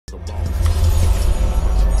Big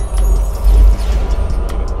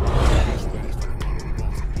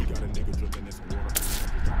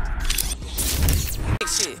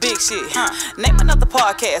shit. Name another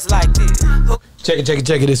podcast like this. Check it.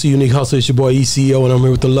 It's a Unique Hustle. It's your boy ECO, and I'm here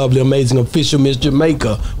with the lovely, amazing, official Miss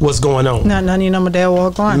Jamaica. What's going on? None of you know my dad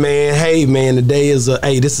walk on. Man, hey, man, the day is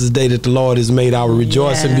this is the day that the Lord has made. I will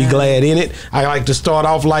rejoice and be glad in it. I like to start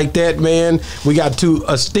off like that, man. We got two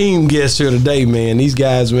esteemed guests here today, man. These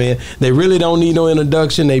guys, man, they really don't need no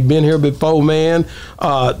introduction. They've been here before, man.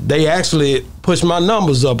 They actually pushed my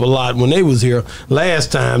numbers up a lot when they was here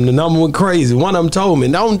last time. The number went crazy. One of them told me,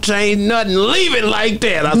 "Don't change nothing, leave it like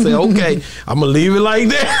that." I said, "Okay, I'm gonna leave it like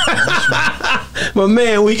that." But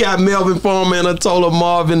man, we got Melvin Farmer and Ayatollah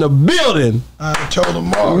Marv in the building. Ayatollah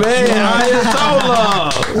Marv, man,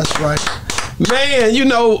 Ayatollah. That's right.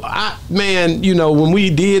 Man, when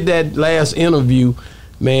we did that last interview,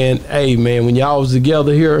 man, hey, man, when y'all was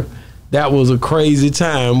together here, that was a crazy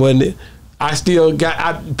time, wasn't it? I still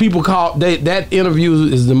got people call that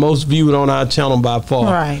interview is the most viewed on our channel by far.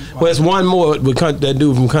 Right. Well, it's one more with that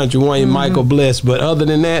dude from Country Wayne, Michael Bless. But other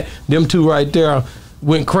than that, them two right there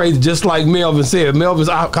went crazy. Just like Melvin said. I was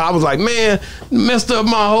like, man, messed up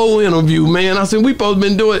my whole interview, man. I said we supposed to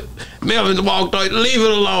been doing. Melvin walked out, leave it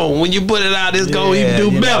alone. When you put it out, it's gonna even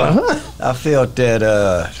do better. I felt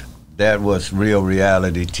that that was real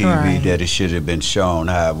reality TV. Right. That it should have been shown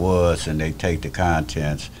how it was, and they take the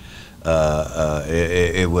contents.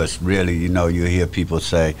 It was really, you hear people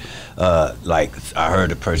say, like I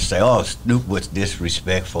heard a person say, "Oh, Snoop was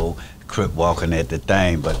disrespectful, Crip walking at the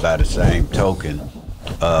thing," but by the same token,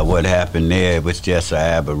 what happened there was just an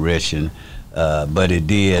aberration, but it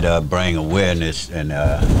did bring awareness and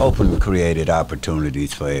created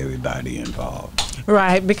opportunities for everybody involved.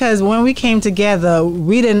 Right, because when we came together,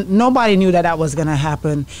 nobody knew that was going to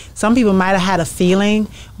happen. Some people might have had a feeling,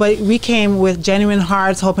 but we came with genuine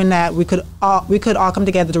hearts, hoping that we could all come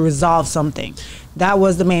together to resolve something. That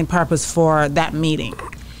was the main purpose for that meeting.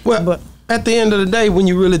 Well, at the end of the day, when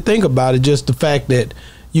you really think about it, just the fact that,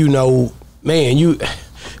 man,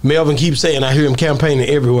 Melvin keeps saying, I hear him campaigning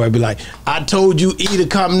everywhere. I'd be like, I told you E to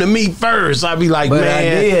come to me first. I'd be like, but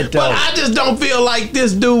man, but I just don't feel like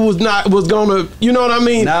this dude was gonna, you know what I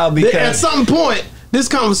mean? No, because at some point, this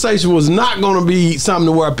conversation was not gonna be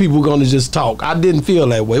something where people were gonna just talk. I didn't feel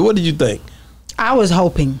that way. What did you think? I was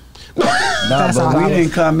hoping. No, but we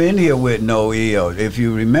didn't come in here with no EO. If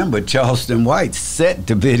you remember, Charleston White set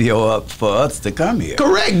the video up for us to come here.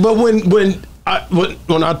 Correct, but when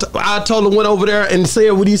Ayatollah went over there and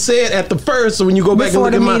said what he said at the first, so when you go back and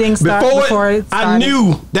look at I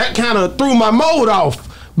knew that kind of threw my mode off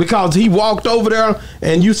because he walked over there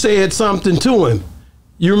and you said something to him.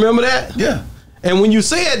 You remember that? Yeah. And when you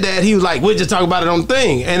said that, he was like, "We'll just talk about it on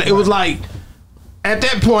thing," and it was like. At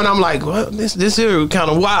that point, I'm like, well, this here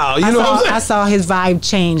kind of wild. You know what I'm saying? I saw his vibe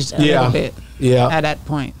changed a little bit. Yeah. At that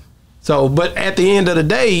point. So, but at the end of the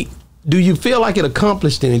day, do you feel like it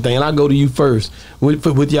accomplished anything? And I'll go to you first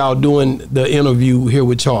with y'all doing the interview here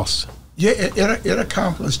with Charleston. Yeah, it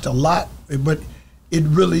accomplished a lot, but it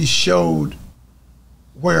really showed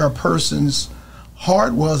where a person's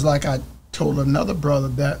heart was. Like I told another brother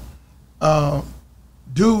that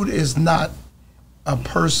dude is not a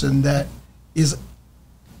person that is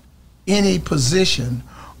any position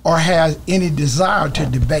or has any desire to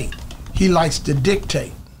debate. He likes to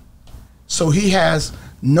dictate. So he has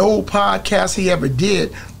no podcast he ever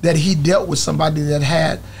did that he dealt with somebody that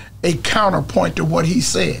had a counterpoint to what he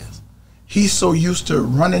says. He's so used to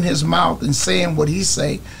running his mouth and saying what he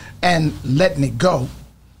say and letting it go.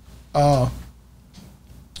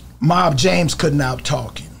 Mob James couldn't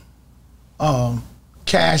out-talk him.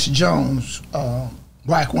 Cash Jones,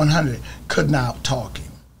 Whack 100 couldn't out-talk him.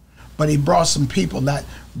 But he brought some people that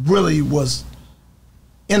really was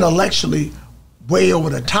intellectually way over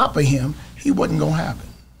the top of him. He wasn't going to happen.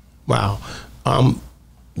 Wow.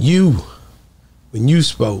 When you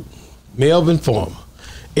spoke, Melvin Farmer,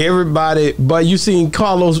 everybody, but you seen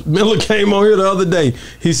Carlos Miller came on here the other day.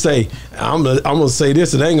 He say, I'm gonna say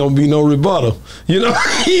this, it ain't gonna be no rebuttal. You know,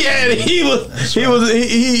 you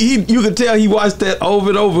could tell he watched that over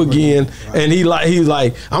and over again, and he was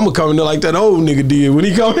like, I'm gonna come in there like that old nigga did when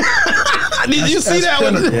he come. Did you see that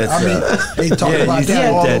one? I mean, they talk about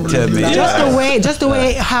that all over the place. Just the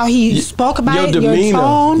way how he spoke about your it,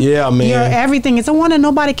 demeanor. your tone, man, your everything. It's a wonder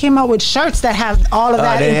nobody came out with shirts that have all of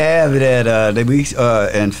that. They have that.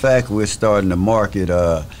 In fact, we're starting to market.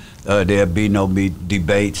 There'll be no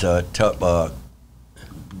debates.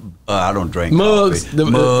 I don't drink mugs,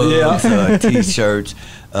 mugs, T-shirts.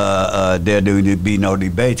 There will be no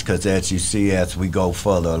debates because, as you see, as we go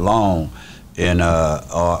further along, in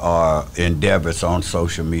our endeavors on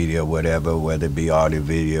social media, whatever, whether it be audio,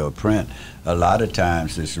 video, or print, a lot of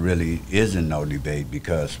times this really isn't no debate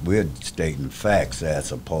because we're stating facts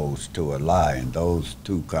as opposed to a lie, and those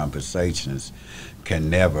two conversations can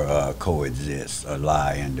never coexist, a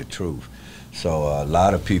lie and the truth. So a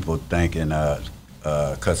lot of people thinking,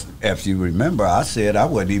 because if you remember, I said I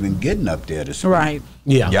wasn't even getting up there to speak. Right.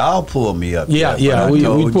 Yeah. Y'all pulled me up Yeah, there. yeah. But I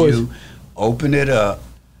told we you, open it up.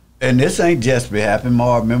 And this ain't just been happening,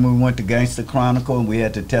 Marv. Remember we went to Gangsta Chronicle and we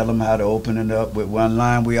had to tell them how to open it up with one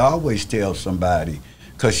line? We always tell somebody,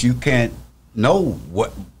 because you can't know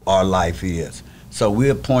what our life is. So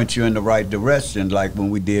we'll point you in the right direction, like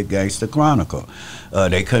when we did Gangsta Chronicle.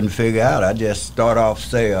 They couldn't figure out. I just start off,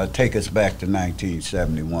 say, take us back to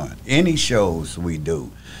 1971. Any shows we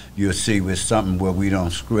do, you'll see with something where we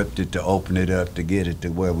don't script it to open it up to get it to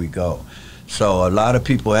where we go. So a lot of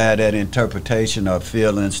people had that interpretation or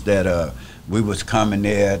feelings that we was coming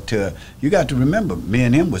there to. You got to remember, me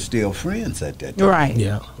and him were still friends at that time. Right.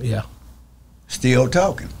 Yeah, yeah. Still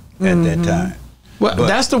talking at that time. Well, But-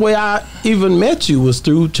 that's the way I even met you, was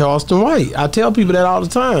through Charleston White. I tell people that all the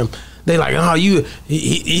time. They like, oh,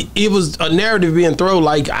 it was a narrative being thrown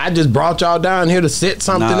like I just brought y'all down here to set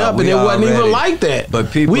something Nah, up, and we it wasn't even already- like that.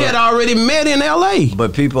 but people- we had already met in L.A.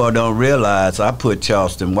 But people don't realize I put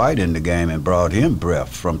Charleston White in the game and brought him breath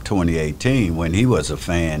from 2018 when he was a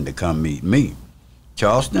fan to come meet me.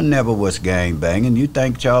 Charleston never was gang banging. You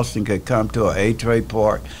think Charleston could come to an A-Tray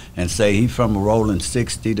park and say he from a rolling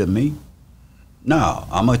 60 to me? No,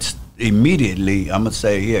 I'm going to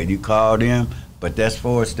say, here, you called him, but that's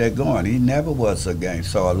for us that going. He never was a gang.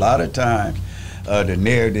 So a lot of times, the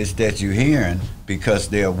narratives that you're hearing, because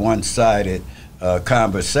they're one-sided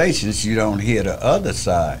conversations, you don't hear the other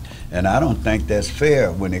side. And I don't think that's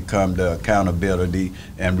fair when it comes to accountability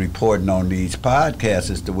and reporting on these podcasts,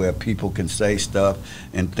 as to where people can say stuff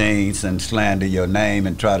and things and slander your name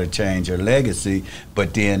and try to change your legacy,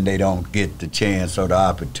 but then they don't get the chance or the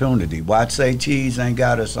opportunity. Why Say Cheese ain't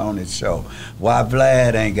got us on his show? Why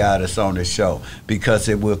Vlad ain't got us on his show? Because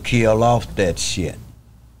it will kill off that shit.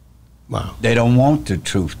 Wow. They don't want the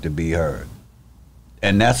truth to be heard.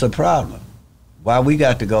 And that's a problem. Why we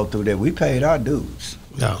got to go through that? We paid our dues.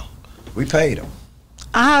 No. We paid them.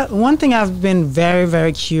 One thing I've been very,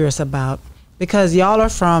 very curious about, because y'all are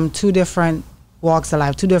from two different walks of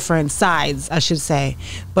life, two different sides, I should say,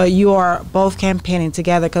 but you are both campaigning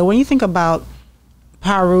together. Because when you think about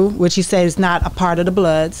PIRU, which you say is not a part of the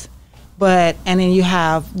Bloods, and then you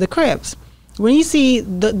have the Crips. When you see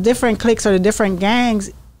the different cliques or the different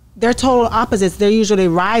gangs, they're total opposites. They're usually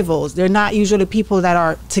rivals. They're not usually people that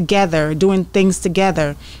are together, doing things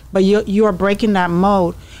together. But you are breaking that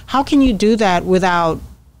mode. How can you do that without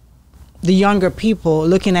the younger people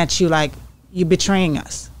looking at you like you're betraying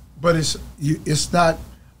us? But it's not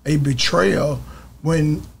a betrayal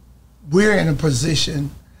when we're in a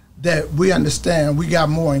position that we understand we got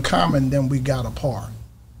more in common than we got apart.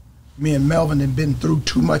 Me and Melvin have been through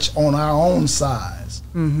too much on our own sides.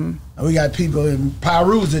 Mm-hmm. And we got people in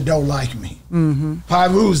PIRUs that don't like me,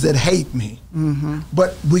 PIRUs that hate me,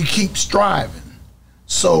 but we keep striving.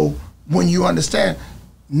 So when you understand,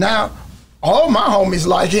 now all my homies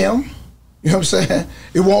like him, you know what I'm saying?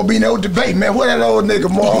 It won't be no debate, man. What that old nigga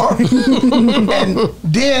Marv? And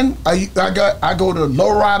then I go to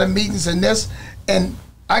lowrider meetings and this, and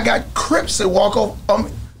I got Crips that walk over.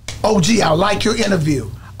 OG, I like your interview.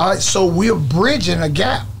 So we're bridging a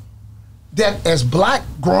gap that as black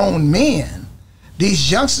grown men, these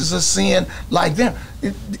youngsters are seeing like them.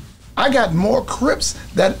 I got more Crips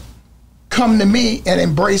that come to me and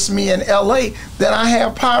embrace me in LA than I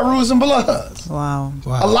have PIRUs and Bloods. Wow.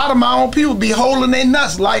 Wow. A lot of my own people be holding their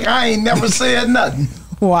nuts like I ain't never said nothing.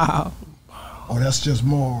 Wow. Oh, that's just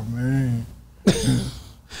more, man.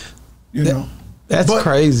 You know. That's But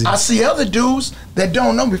crazy. I see other dudes that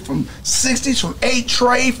don't know me from 60s, from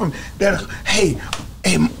A-Tray, from that. Hey,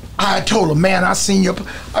 Ayatollah, man, I seen your.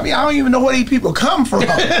 I mean, I don't even know where these people come from.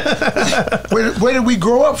 where did we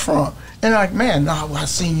grow up from? And like, man, no, I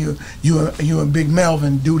seen you and Big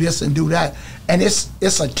Melvin do this and do that, and it's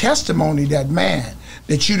a testimony that, man,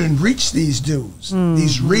 that you didn't reach these dudes,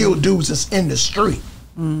 these real dudes that's in the street.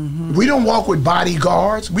 We don't walk with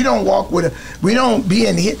bodyguards. We don't be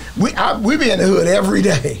in here. We be in the hood every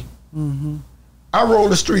day. I roll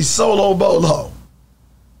the streets solo bolo.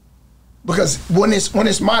 Because when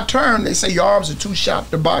it's my turn, they say your arms are too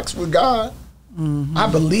short to box with God. I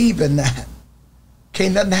believe in that.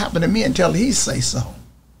 Can't nothing happen to me until he say so.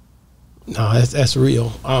 No, that's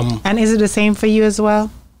real. And is it the same for you as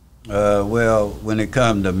well? Well, when it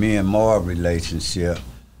comes to me and Marv relationship,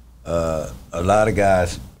 a lot of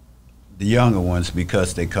guys the younger ones,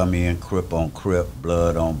 because they come in Crip on Crip,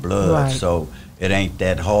 blood on blood. Right. So it ain't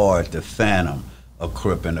that hard to fathom a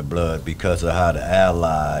Crip in the blood because of how the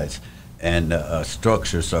allies and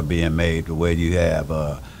structures are being made, the way you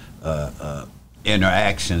have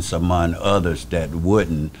interactions among others that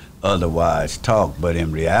wouldn't otherwise talk. But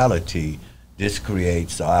in reality, this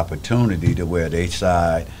creates an opportunity to where they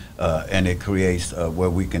side, and it creates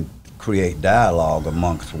where we can create dialogue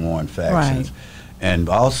amongst warring factions. Right. And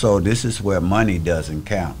also, this is where money doesn't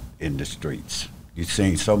count in the streets. You've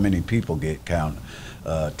seen so many people get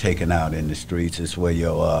taken out in the streets. It's where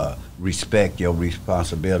your respect, your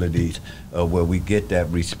responsibilities, where we get that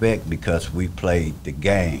respect because we played the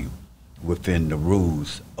game within the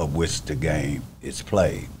rules of which the game is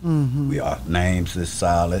played. Our names is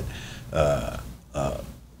solid.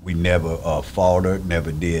 We never faltered,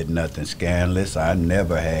 never did nothing scandalous. I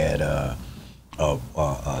never had a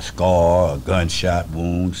scar, a gunshot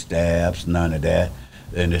wound, stabs, none of that.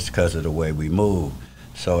 And it's because of the way we move.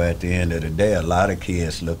 So at the end of the day, a lot of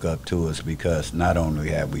kids look up to us because not only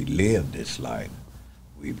have we lived this life,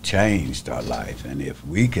 we've changed our life. And if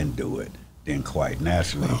we can do it, then quite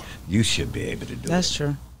naturally, you should be able to do it. That's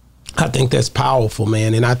true. I think that's powerful,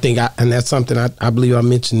 man, and I think and that's something I believe I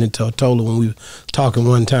mentioned it to Ayatollah when we were talking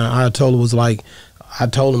one time. Ayatollah was like, I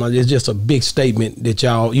told him it's just a big statement that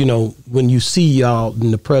y'all, you know, when you see y'all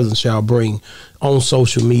in the presence y'all bring on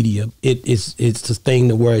social media, it's the thing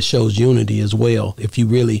to where it shows unity as well. If you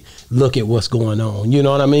really look at what's going on, you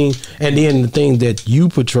know what I mean. And then the thing that you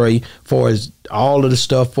portray for is all of the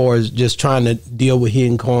stuff for is just trying to deal with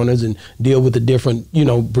hidden corners and deal with the different, you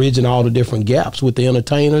know, bridging all the different gaps with the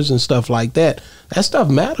entertainers and stuff like that. That stuff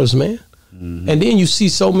matters, man. And then you see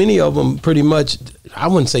so many of them pretty much, I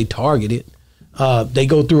wouldn't say targeted. They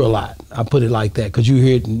go through a lot. I put it like that because you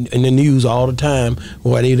hear it in the news all the time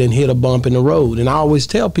where they didn't hit a bump in the road. And I always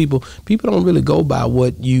tell people don't really go by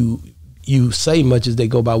what you say much as they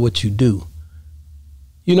go by what you do.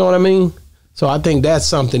 You know what I mean? So I think that's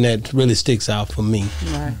something that really sticks out for me.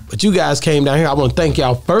 Right. But you guys came down here. I want to thank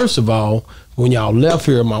y'all first of all. When y'all left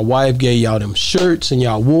here, my wife gave y'all them shirts and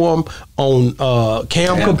y'all wore them on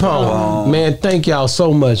Cam Capone. Man, thank y'all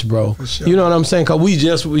so much, bro. Sure. You know what I'm saying? Because we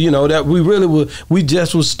just, you know, that we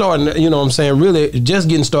just was starting, you know what I'm saying, really just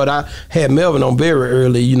getting started. I had Melvin on very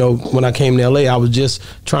early, you know, when I came to LA, I was just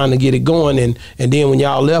trying to get it going. And then when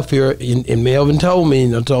y'all left here and Melvin told me,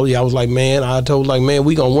 and I told you, I was like, man,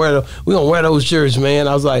 we gonna wear those shirts, man.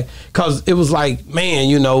 I was like, cause it was like, man,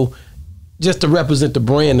 you know, just to represent the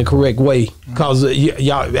brand the correct way. Because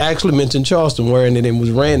y'all actually mentioned Charleston wearing it and was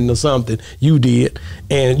ranting or something. You did.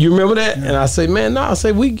 And you remember that? Yeah. And I say, man, no, I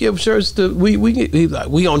say, we give shirts to, we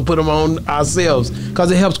gonna put them on ourselves. Because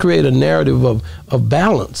it helps create a narrative of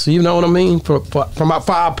balance. You know what I mean? For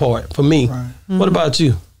our part, for me. Right. What about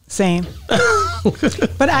you? Same.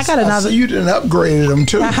 But I got another. You done upgraded them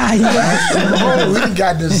too. We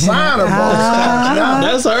got designer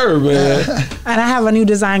That's her, man. And I have a new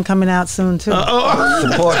design coming out soon too.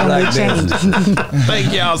 Support like this.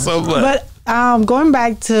 Thank y'all so much. But going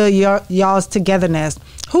back to y'all's togetherness,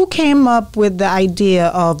 who came up with the idea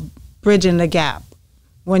of bridging the gap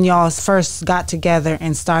when y'all first got together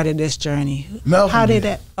and started this journey? Melvin. How did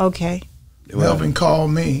that? Okay. Melvin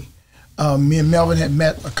called me. Me and Melvin had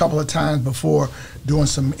met a couple of times before doing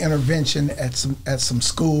some intervention at some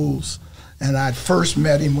schools, and I'd first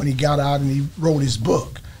met him when he got out and he wrote his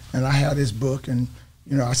book, and I had his book, and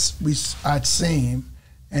you know I'd seen him,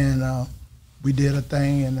 and we did a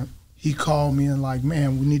thing, and he called me and like,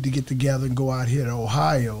 man, we need to get together and go out here to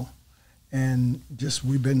Ohio, and just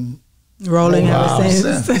we've been rolling ever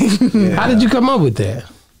since. Yeah. How did you come up with that?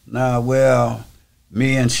 Well,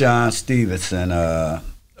 me and Sean Stevenson.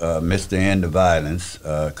 Mr. End the Violence,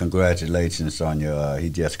 congratulations on your, he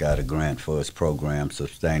just got a grant for his program,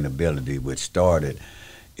 Sustainability, which started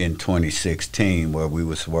in 2016, where we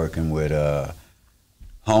was working with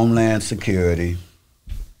Homeland Security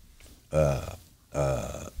and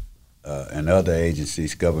other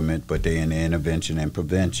agencies, government, but they in the intervention and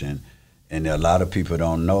prevention. And a lot of people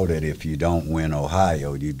don't know that if you don't win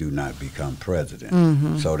Ohio, you do not become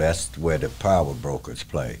president. So that's where the power brokers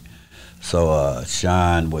play. So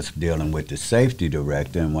Sean was dealing with the safety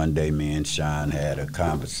director, and one day me and Sean had a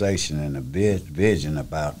conversation and a vision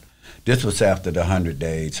about, this was after the 100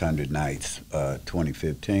 Days, 100 Nights,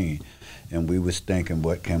 2015, and we was thinking,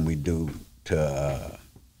 what can we do to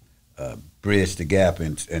bridge the gap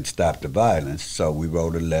and stop the violence? So we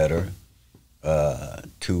wrote a letter to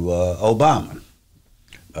Obama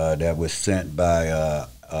that was sent by an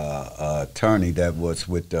attorney that was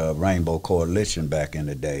with the Rainbow Coalition back in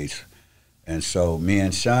the days. And so me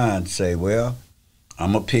and Sean say, well,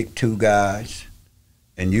 I'm going to pick 2 guys,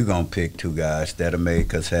 and you're going to pick 2 guys that'll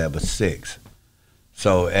make us have a 6.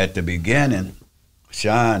 So at the beginning,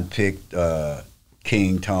 Sean picked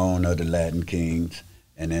King Tone of the Latin Kings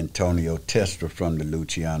and Antonio Testra from the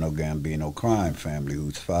Luciano Gambino crime family,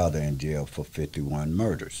 whose father in jail for 51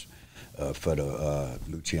 murders for the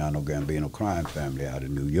Luciano Gambino crime family out of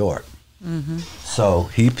New York. Mm-hmm. So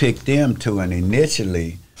he picked them 2, and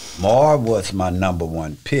initially Marv was my number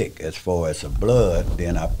 1 pick as far as a blood.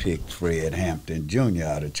 Then I picked Fred Hampton Jr.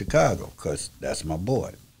 out of Chicago because that's my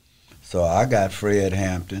boy. So I got Fred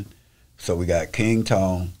Hampton. So we got King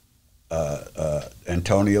Tone,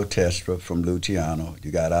 Antonio Testra from Luciano.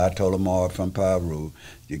 You got Ayatollah Marv from PIRU.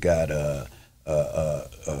 You got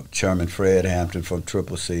Chairman Fred Hampton from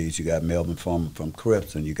Triple C's. You got Melvin from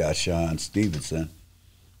Crips, and you got Sean Stevenson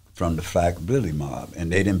from the Fact-Billy Mob.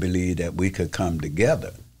 And they didn't believe that we could come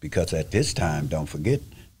together because at this time, don't forget,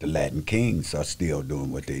 the Latin Kings are still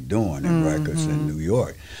doing what they're doing in records in New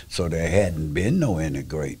York. So there hadn't been no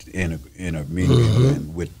intermediate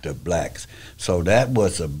with the blacks. So that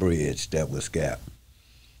was a bridge that was gapped.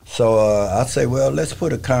 So I say, well, let's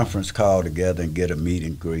put a conference call together and get a meet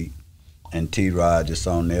and greet. And T. Rogers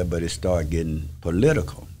on there, but it started getting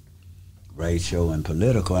political, racial and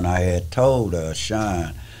political. And I had told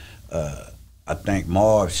Sean, I think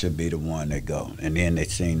Marv should be the one that go. And then they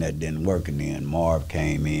seen that didn't work, and then Marv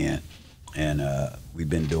came in, and we've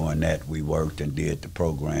been doing that. We worked and did the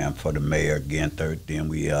program for the mayor, Ginther. Then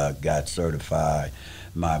we got certified.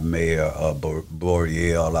 My mayor,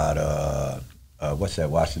 Boreal, out of, what's that,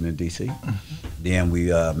 Washington, D.C.? Mm-hmm. Then we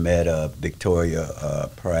met Victoria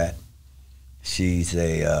Pratt. She's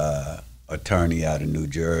a attorney out of New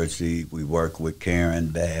Jersey. We work with Karen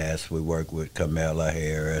Bass. We work with Kamala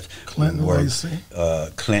Harris. Clinton Lacey.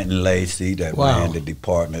 Clinton Lacey that ran the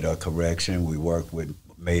Department of Correction. We worked with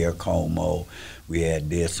Mayor Como. We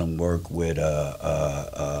did some work with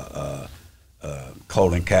Colin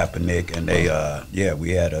Kaepernick, and they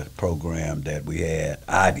we had a program that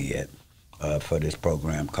I did for this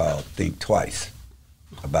program called Think Twice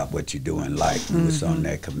about what you do in life. We was on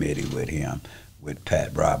that committee with him, with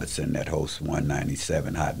Pat Robertson that hosts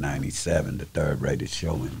 197 Hot 97, the 3rd rated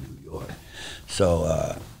show in New York.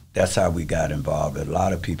 So that's how we got involved. A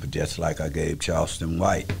lot of people, just like I gave Charleston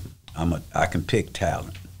White, I can pick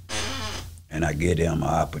talent, and I give them an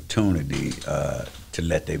opportunity to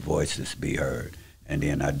let their voices be heard. And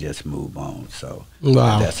then I just move on. So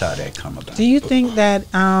that's how that come about. Do you think that,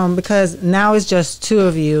 because now it's just 2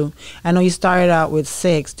 of you, I know you started out with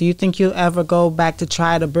 6, do you think you'll ever go back to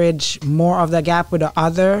try to bridge more of the gap with the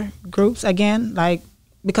other groups again? Like,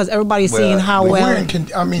 because everybody's seeing how well.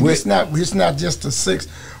 It's not just the 6.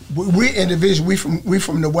 We're individual. We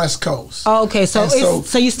from the West Coast. Oh, okay, so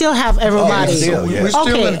you still have everybody. We're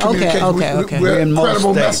still in communication. We're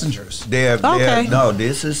credible messengers. No,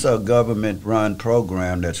 this is a government-run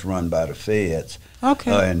program that's run by the feds.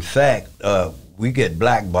 Okay. In fact, we get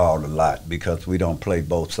blackballed a lot because we don't play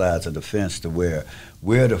both sides of the fence to where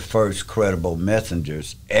we're the first credible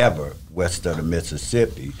messengers ever west of the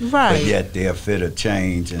Mississippi. Right. But yet they're fit a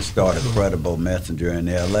change and start a credible messenger in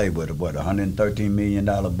L.A. with a, $113 million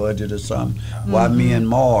budget or something. Why me and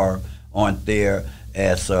Marv aren't there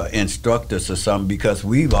as instructors or something? Because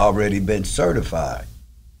we've already been certified.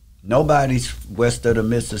 Nobody's west of the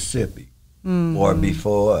Mississippi or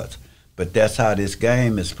before us. But that's how this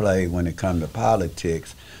game is played when it comes to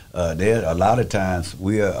politics. There a lot of times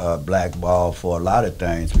we are blackballed for a lot of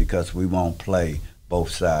things because we won't play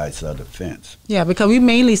both sides of the fence. Yeah, because we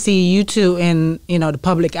mainly see you two in the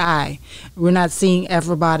public eye. We're not seeing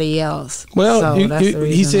everybody else. Well,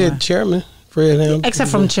 he said chairman. Fred Hampton.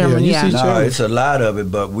 Except from chairman, yeah. No, it's a lot of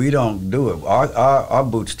it, but we don't do it. Our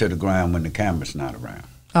boots to the ground when the camera's not around.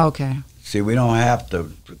 Okay. See, we don't have to,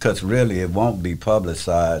 because really it won't be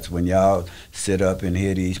publicized when y'all sit up and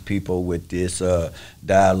hear these people with this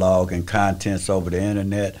dialogue and contents over the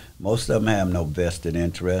internet. Most of them have no vested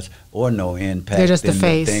interest or no impact in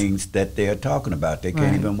the things that they're talking about. They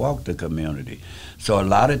can't even walk the community. So a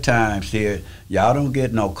lot of times here, y'all don't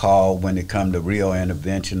get no call when it come to real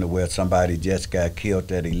intervention to where somebody just got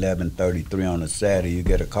killed at 11:33 on a Saturday. You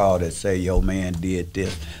get a call that say, your man did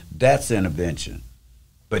this. That's intervention.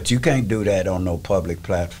 But you can't do that on no public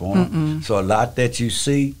platform. So a lot that you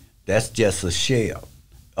see, that's just a shell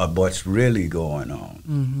of what's really going on.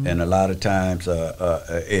 And a lot of times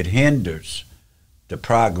it hinders the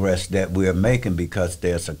progress that we're making because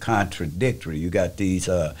there's a contradictory. You got these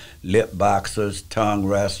lip boxers, tongue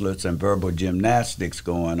wrestlers, and verbal gymnastics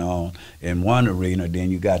going on in one arena. Then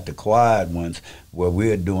you got the quiet ones where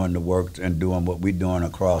we're doing the work and doing what we're doing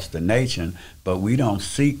across the nation, but we don't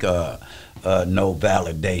seek no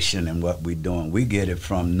validation in what we're doing. We get it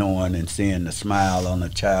from knowing and seeing the smile on a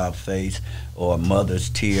child's face or a mother's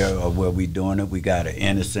tear or where we doing it. We got an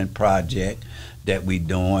innocent project that we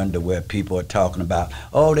doing to where people are talking about,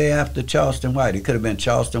 oh, they after Charleston White. It could have been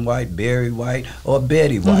Charleston White, Barry White, or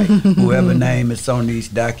Betty White, whoever name is on these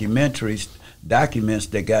documents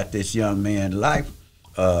that got this young man's life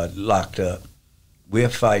locked up. We're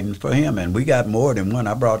fighting for him, and we got more than one.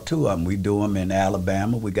 I brought 2 of them. We do them in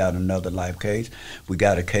Alabama. We got another life case. We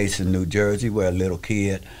got a case in New Jersey where a little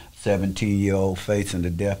kid, 17-year-old, facing the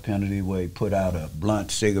death penalty, where he put out a blunt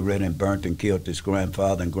cigarette and burnt and killed his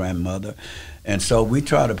grandfather and grandmother. And so we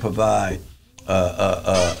try to provide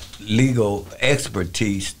legal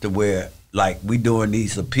expertise to where, like, we doing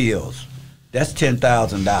these appeals. That's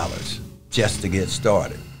 $10,000 just to get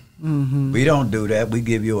started. Mm-hmm. We don't do that. We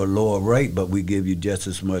give you a lower rate, but we give you just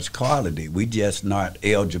as much quality. We just not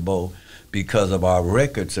eligible because of our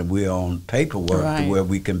records, and we're on paperwork to where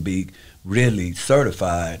we can be really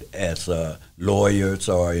certified as lawyers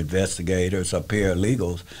or investigators or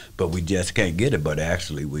paralegals, but we just can't get it. But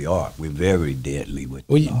actually we are. We're very deadly with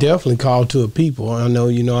We definitely call to a people. I know,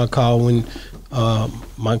 I called when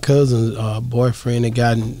my cousin's boyfriend had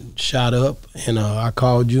gotten shot up, and I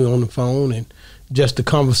called you on the phone, and just the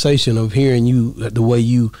conversation of hearing you, the way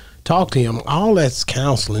you talk to him, all that's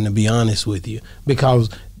counseling, to be honest with you, because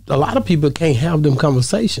a lot of people can't have them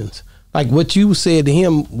conversations. Like what you said to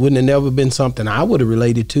him wouldn't have never been something I would have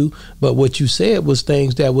related to, but what you said was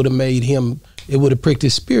things that would have made him, it would have pricked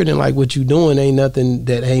his spirit, and like what you doing ain't nothing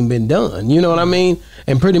that ain't been done. You know what I mean?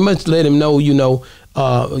 And pretty much let him know,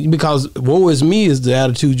 because woe is me is the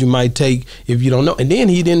attitude you might take if you don't know. And then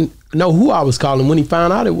he didn't know who I was calling. When he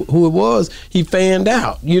found out who it was, he fanned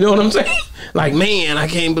out. You know what I'm saying? Like, man, I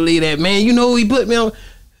can't believe that. Man, he put me on.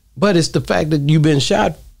 But it's the fact that you've been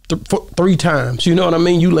shot 3 times. You know what I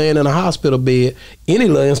mean? You laying in a hospital bed. Any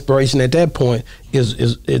little inspiration at that point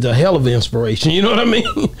is a hell of an inspiration. You know what I mean?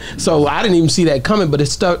 So I didn't even see that coming. But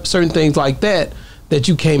it's certain things like that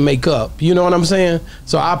you can't make up. You know what I'm saying?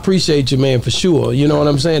 So I appreciate you, man, for sure. You know what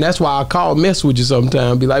I'm saying? That's why I call, mess with you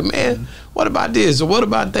sometimes. Be like, man, what about this or what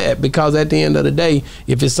about that? Because at the end of the day,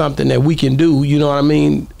 if it's something that we can do, you know what I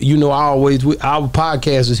mean? Our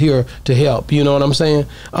podcast is here to help. You know what I'm saying?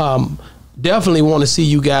 Definitely want to see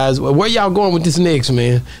you guys. Where y'all going with this next,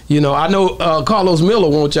 man? I know Carlos Miller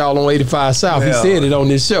wants y'all on 85 South. He said it on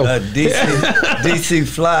this show. DC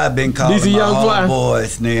Fly been calling DC my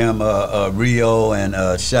homeboys, them Rio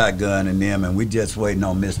and Shotgun and them, and we just waiting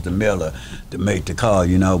on Mr. Miller to make the call.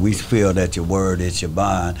 We feel that your word is your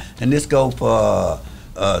bond, and this go for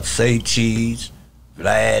Say Cheese,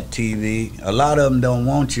 Vlad TV. A lot of them don't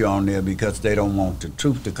want you on there because they don't want the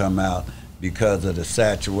truth to come out, because of the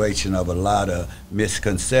saturation of a lot of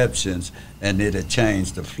misconceptions, and it'll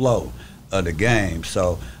change the flow of the game.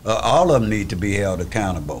 So all of them need to be held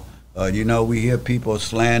accountable. We hear people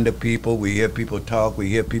slander people, we hear people talk, we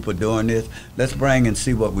hear people doing this. Let's bring and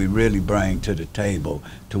see what we really bring to the table,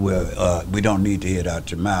 to where we don't need to hear it out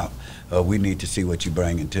your mouth. We need to see what you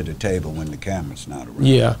bring into the table when the camera's not around.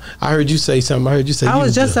 Yeah, I heard you say something. I heard you say. I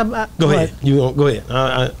was just about. Go ahead. Go ahead.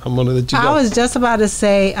 I'm gonna let you go. I was just about to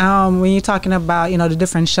say, when you're talking about the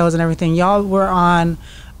different shows and everything, y'all were on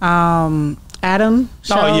Adam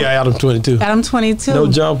show. Oh yeah, Adam 22. Adam 22.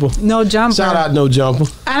 No Jumper. No Jumper. Shout out No Jumper.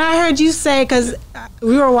 And I heard you say, because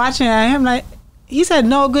we were watching it, and I'm like, he said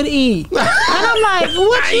no good E. And I'm like,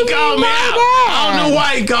 what you mean by that? I don't know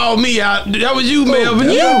why he called me out. That was you, Melvin.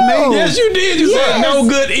 You. Yes, you did. You said no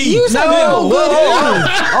good E. You said no good E.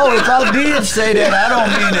 If I did say that, I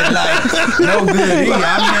don't mean it like no good E.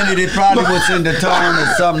 I meant it probably was in the tone of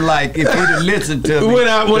something like, if you'd have listened to me, when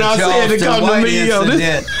I said to come to me,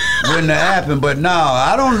 incident wouldn't have happened. But no,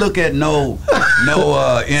 I don't look at no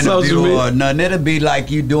interview or nothing. It'll be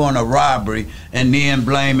like you doing a robbery and then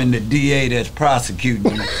blaming the DA that's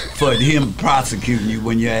prosecuting you for him prosecuting you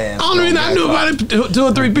when your ass. Only reason I knew about it, 2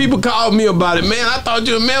 or 3 people called me about it. Man, I thought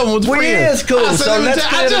you and Melvin was friends. Well, it's cool. So let's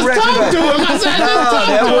I just talked to him. I said,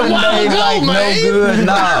 that wasn't like no good.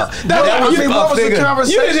 What was the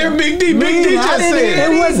conversation? You didn't hear Big D. Big D just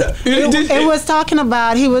said it was talking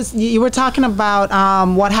about, you were talking about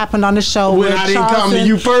what happened on the show. When I didn't come to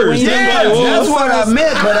you first. That's what I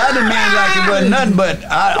meant, but I didn't mean like it wasn't nothing. But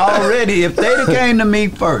I already, if they'd have came to me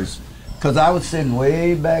first, because I was sitting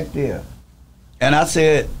way back there, and I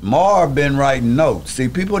said, Marv been writing notes. See,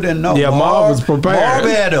 people didn't know. Yeah, Marv was prepared. Marv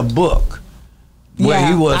had a book where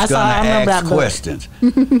he was going to ask questions.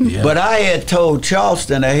 But I had told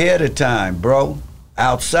Charleston ahead of time, bro,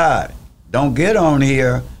 outside, don't get on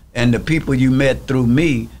here and the people you met through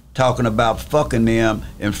me talking about fucking them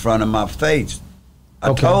in front of my face.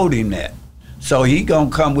 I told him that. So he gonna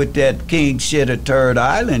come with that king shit or Third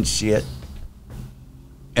Island shit.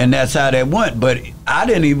 And that's how that went. But I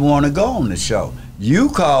didn't even want to go on the show. You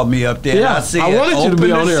called me up there, and I said, wanted you to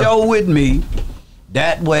be on the there. show with me.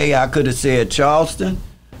 That way I could have said, Charleston,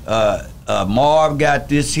 Marv got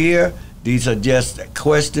this here. These are just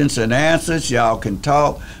questions and answers. Y'all can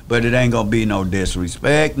talk, but it ain't going to be no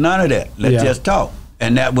disrespect. None of that. Let's just talk.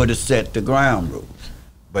 And that would have set the ground rules.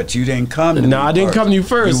 But you didn't come to me. No, I didn't come to you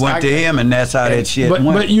first. You went to him, and that's how that shit went.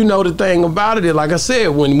 But you know the thing about it, like I said,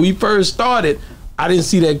 when we first started, I didn't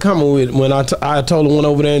see that coming with when Ayatollah went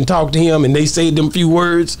over there and talked to him and they said them few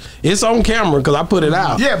words. It's on camera because I put it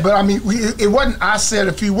out. Yeah, but I mean, it wasn't I said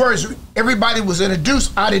a few words. Everybody was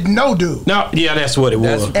introduced. I didn't know, dude. No, yeah, that's what it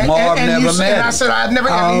was. Marv never met And I said, I'd never,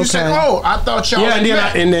 and you said, oh, I thought y'all had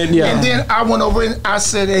met. And then I went over and I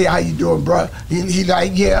said, hey, how you doing, bro? He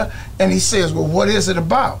like, yeah. And he says, well, what is it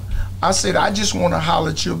about? I said, I just want to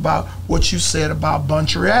holler at you about what you said about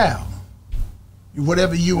Montreal.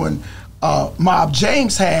 Whatever you and Mob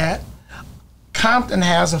James had, Compton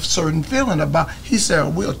has a certain feeling about. He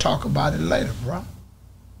said, we'll talk about it later, bro.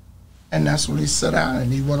 And that's when he sat down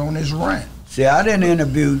and he went on his rant. See, I didn't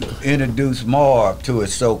introduce Marv to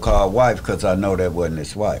his so-called wife because I know that wasn't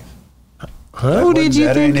his wife. Who did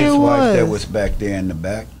you think it was? That was back there in the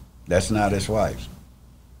back. That's not his wife.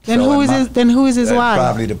 Then who is his wife?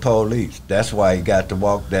 Probably the police. That's why he got to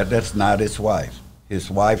walk. That's not his wife.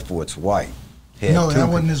 His wife was white. No, that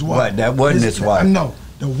wasn't his wife. Right, that wasn't his wife. No,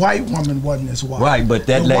 the white woman wasn't his wife. Right, but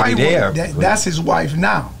that lady there. That's his wife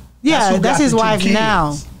now. Yeah, that's his wife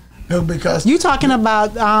now. No, because you talking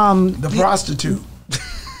about the prostitute.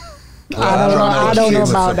 I don't know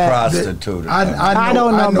about that. Prostitute. I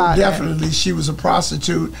don't know about definitely that. She was a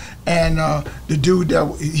prostitute, and the dude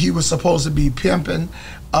that he was supposed to be pimping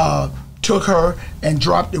took her and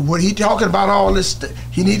dropped it. What he talking about all this?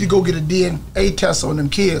 He need to go get a DNA test on them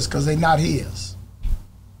kids because they not his.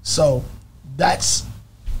 So that's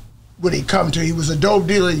what he come to. He was a dope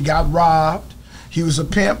dealer. He got robbed. He was a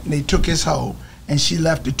pimp, and they took his hoe, and she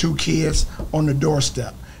left the 2 kids on the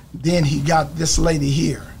doorstep. Then he got this lady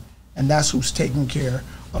here, and that's who's taking care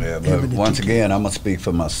of him. But once again, I'm gonna speak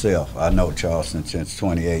for myself. I know Charleston since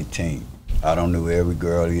 2018. I don't know every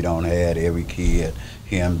girl he don't had, every kid.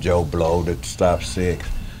 Him, Joe Blow, that stopped 6,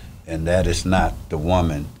 and that is not the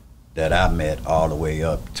woman that I met all the way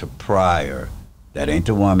up to prior. That ain't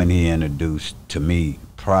the woman he introduced to me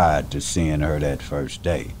prior to seeing her that first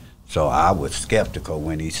day. So I was skeptical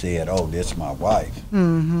when he said, oh, this my wife.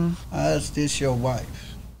 Mm-hmm. Is this your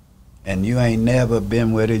wife? And you ain't never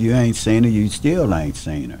been with her, you ain't seen her, you still ain't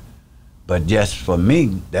seen her. But just for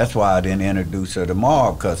me, that's why I didn't introduce her to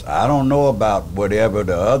Marv, because I don't know about whatever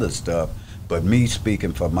the other stuff, but me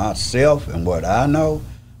speaking for myself and what I know,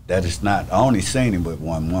 that is not, I only seen him with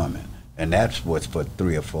one woman. And that's what's for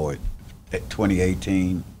 3 or 4,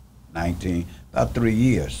 2018, 19, about 3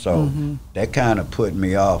 years. So that kind of put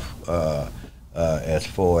me off as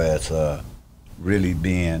far as really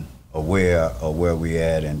being aware of where we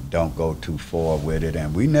at and don't go too far with it.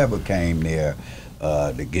 And we never came there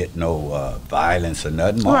to get no violence or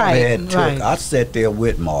nothing. Marv I sat there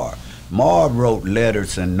with Marv. Marv wrote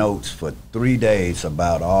letters and notes for 3 days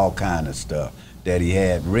about all kind of stuff that he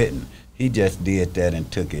had written. He just did that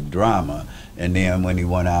and took it drama. And then when he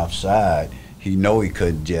went outside, he know he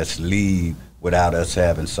couldn't just leave without us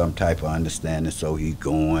having some type of understanding. So he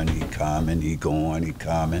going, he coming, he going, he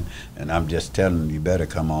coming. And I'm just telling him, you better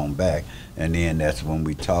come on back. And then that's when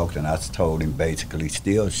we talked, and I told him basically,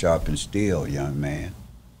 still sharp and still, young man.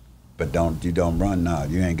 But you don't run now.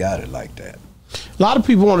 You ain't got it like that. A lot of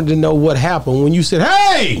people wanted to know what happened when you said,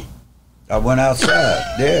 hey! I went outside.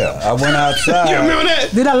 Yeah, I went outside. You remember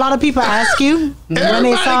that? Did a lot of people ask you when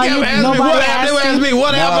they saw you? Nobody asked me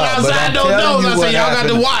what happened outside those doors. I said, y'all got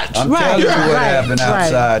to watch. I'm telling you what happened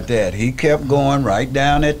outside that. He kept going right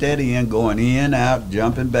down at that end, going in, out,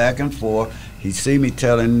 jumping back and forth. He see me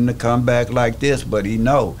telling him to come back like this, but he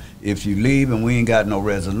know if you leave and we ain't got no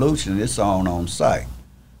resolution, it's on site.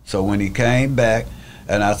 So when he came back,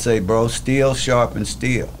 and I say, bro, still sharp and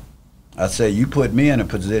still. I say, you put me in a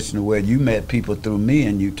position where you met people through me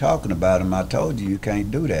and you talking about them. I told you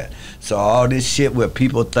can't do that. So all this shit where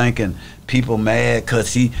people thinking people mad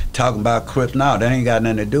because he talking about Crip, no, that ain't got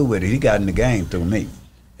nothing to do with it. He got in the game through me.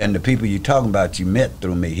 And the people you talking about you met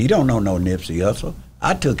through me. He don't know no Nipsey Hussle.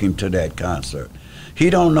 I took him to that concert. He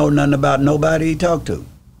don't know nothing about nobody he talked to.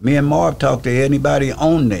 Me and Marv talk to anybody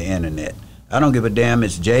on the internet. I don't give a damn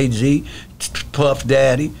it's Jay-Z, Puff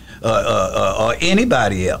Daddy, or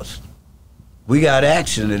anybody else. We got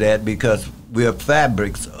action to that because we're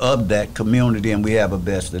fabrics of that community and we have a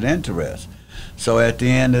vested interest. So at the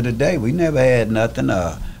end of the day, we never had nothing.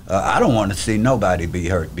 I don't want to see nobody be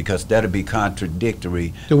hurt because that'll be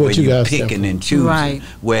contradictory to what when you you're guys picking and choosing. Right.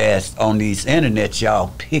 Whereas on these internets,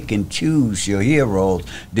 y'all pick and choose your heroes.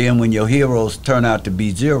 Then when your heroes turn out to be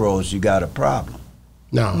zeros, you got a problem.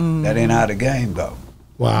 No. That ain't how the game go.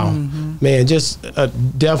 Wow. Man, just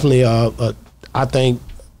definitely, I think,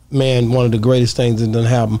 man, one of the greatest things that done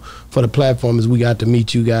happen for the platform is we got to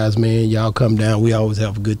meet you guys, man. Y'all come down. We always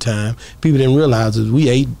have a good time. People didn't realize is we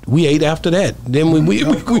ate after that. Then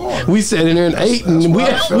we sat in there and ate, and we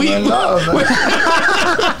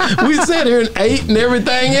sat here and ate and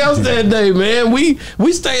everything else that day, man. We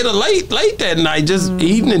stayed late that night, just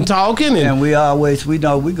eating and talking. And we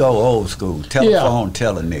go old school. Telephone,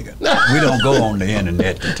 tell a nigga. We don't go on the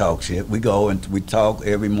internet to talk shit. We go and we talk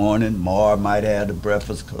every morning. Marv might have the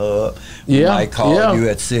Breakfast Club. We might call you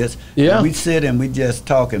at 6. We sit and we just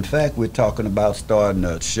talk. In fact, we're talking about starting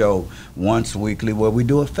a show once weekly where we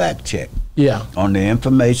do a fact check on the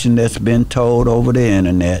information that's been told over the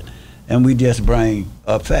internet, and we just bring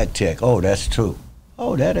a fact check. Oh, that's true.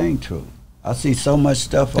 Oh, that ain't true. I see so much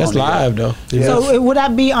stuff on that's live though. So would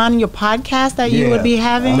that be on your podcast that you would be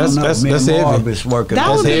having? That's heavy. Working.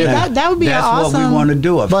 That would be awesome. That's what we want to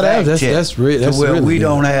do. A fact check. That's where really we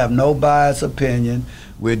don't have no biased opinion.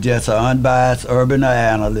 We're just an unbiased urban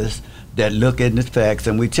analyst that look at the facts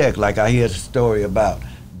and we check. Like I hear the story about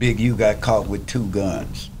Big U got caught with 2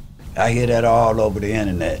 guns. I hear that all over the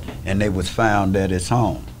internet, and they was found at his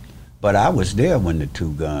home. But I was there when the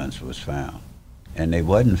 2 guns was found, and they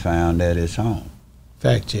wasn't found at his home.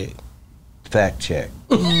 Fact check. Fact check.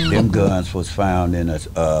 Them guns was found in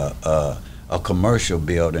a commercial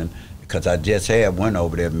building, because I just had one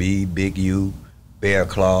over there. Me, Big U, Bear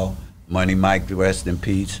Claw, Money Mike, rest in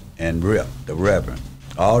peace, and Rip, the Reverend.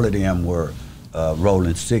 All of them were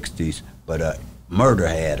rolling 60s, but a murder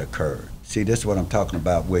had occurred. See, this is what I'm talking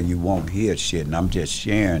about, where you won't hear shit, and I'm just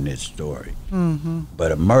sharing this story.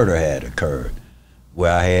 But a murder had occurred,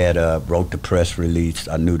 where I had wrote the press release.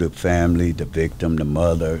 I knew the family, the victim, the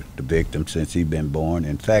mother, the victim since he been born.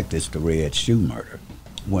 In fact, it's the Red Shoe murder.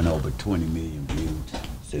 Went over 20 million views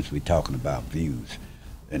since we talking about views,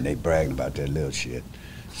 and they bragging about that little shit.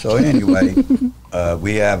 So anyway,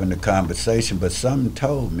 we having a conversation, but something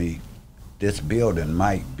told me this building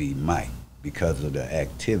might be Mike because of the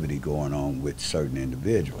activity going on with certain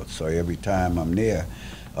individuals. So every time I'm there,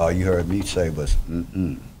 all you heard me say was,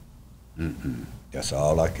 That's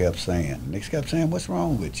all I kept saying. And they kept saying, what's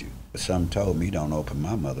wrong with you? But something told me, don't open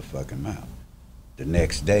my motherfucking mouth. The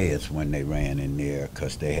next day is when they ran in there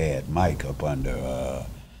because they had Mike up under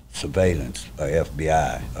surveillance,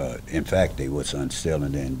 FBI. In fact, they was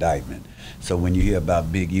unsealing the indictment. So when you hear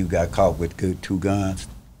about Big U got caught with 2 guns,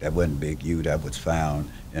 that wasn't Big U, that was found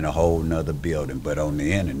in a whole nother building. But on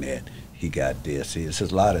the internet, he got this. See, it's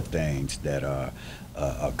a lot of things that are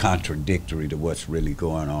contradictory to what's really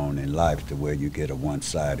going on in life, to where you get a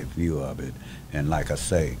one-sided view of it. And like I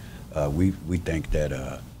say, we think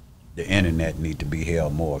that the internet need to be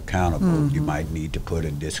held more accountable. Mm-hmm. You might need to put a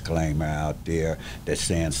disclaimer out there that's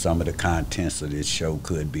saying some of the contents of this show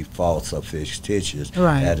could be false or fictitious,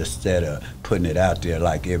 right, instead of putting it out there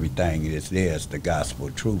like everything is there is the gospel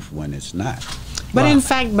truth when it's not. But in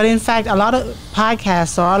fact, a lot of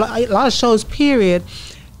podcasts or a lot of shows, period,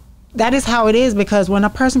 that is how it is, because when a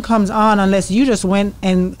person comes on, unless you just went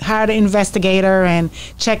and hired an investigator and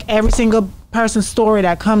check every single person's story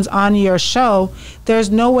that comes on your show, there's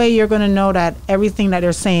no way you're going to know that everything that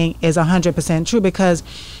they're saying is 100% true. Because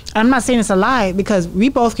I'm not saying it's a lie, because we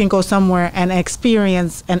both can go somewhere and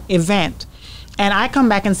experience an event, and I come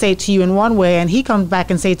back and say it to you in one way, and he comes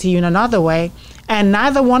back and say it to you in another way, and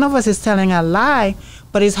neither one of us is telling a lie,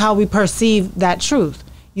 but it's how we perceive that truth.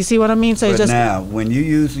 You see what I mean? So but it's just, now, when you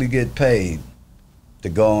usually get paid to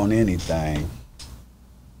go on anything,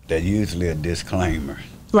 there's usually a disclaimer.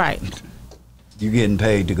 right. You're getting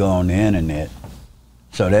paid to go on the internet.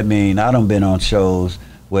 So that means I done been on shows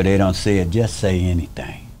where they don't say it, just say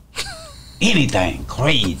anything. Anything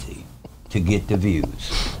crazy to get the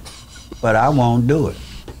views. But I won't do it.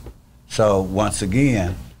 So once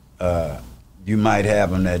again, you might have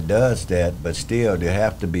them that does that, but still there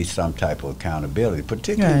have to be some type of accountability,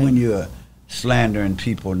 particularly right, when you're slandering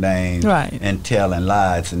people's names, right, and telling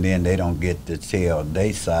lies, and then they don't get to tell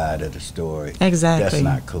their side of the story. Exactly. That's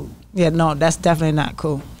not cool. Yeah, no, that's definitely not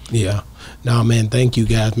cool. Yeah. No, man, thank you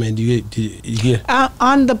guys, man. Do you get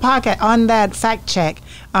on the podcast, on that fact check,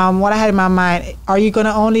 what I had in my mind, are you going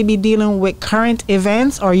to only be dealing with current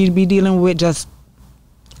events, or you be dealing with just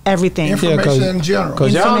everything? Information in general.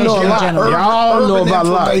 Because y'all know a lot. Y'all know about a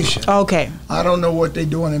lot. Okay. I don't know what they're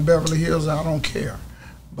doing in Beverly Hills. I don't care.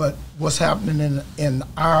 but what's happening in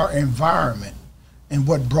our environment and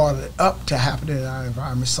what brought it up to happen in our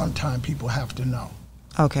environment, sometimes people have to know.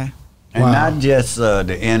 Okay. And Wow. not just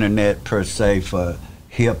the internet per se for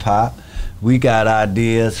hip hop. We got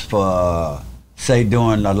ideas for, say,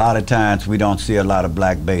 during a lot of times we don't see a lot of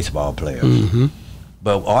black baseball players. Mm-hmm.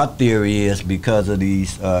 But our theory is because of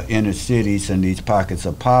these inner cities and these pockets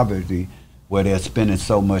of poverty where they're spending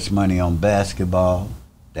so much money on basketball,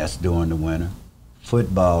 that's during the winter,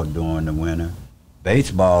 football during the winter,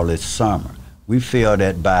 baseball is summer. We feel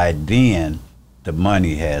that by then the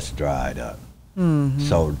money has dried up. Mm-hmm.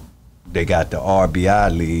 So they got the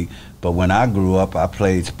RBI league, but when I grew up, I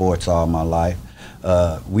played sports all my life.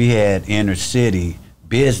 We had inner city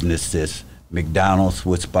businesses. McDonald's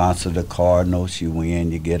would sponsor the Cardinals. You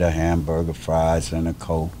win, you get a hamburger, fries, and a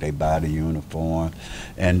Coke. They buy the uniform.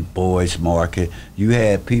 And Boys Market. You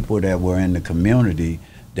had people that were in the community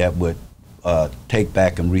that would take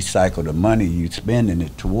back and recycle the money you'd spending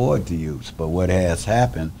it toward the youth. But what has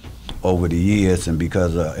happened over the years and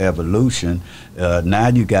because of evolution, now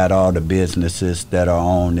you got all the businesses that are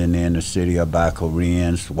owned in the inner city are by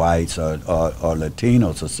Koreans, whites, or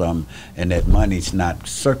Latinos or something, and that money's not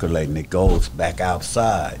circulating. It goes back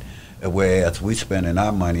outside. Whereas we spending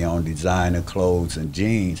our money on designer clothes and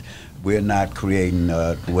jeans, we're not creating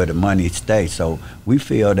where the money stays. So we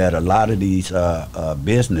feel that a lot of these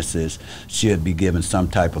businesses should be given some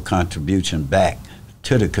type of contribution back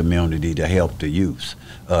to the community to help the youth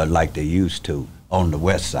like they used to on the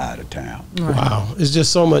west side of town. Right. Wow, it's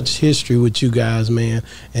just so much history with you guys, man.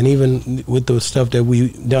 And even with the stuff that we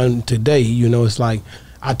done today, you know, it's like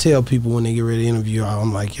I tell people when they get ready to interview,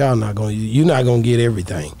 I'm like, you're not gonna get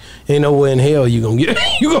everything. Ain't nowhere in hell you gonna get.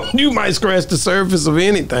 You might scratch the surface of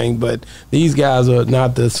anything, but these guys are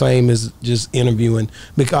not the same as just interviewing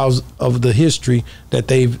because of the history that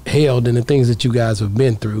they've held and the things that you guys have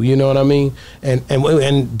been through. You know what I mean?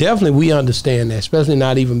 And definitely we understand that, especially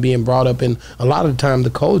not even being brought up in a lot of the time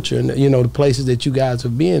the culture and the places that you guys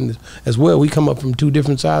have been as well. We come up from two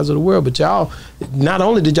different sides of the world, but y'all not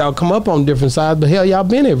only did y'all come up on different sides, but hell, y'all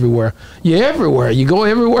been everywhere. You're everywhere. You go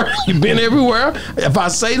everywhere. You've been everywhere. If I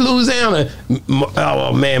say Louisiana,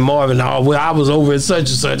 oh man, Marvin, I was over at such and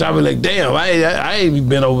such. I be like, damn, I ain't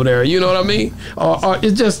been over there. You know what I mean? Or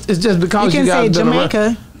it's just because you guys been around.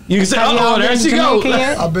 You can say, oh, there she goes.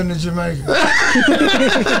 I've been to Jamaica.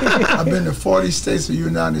 I've been to 40 states of the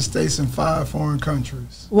United States and 5 foreign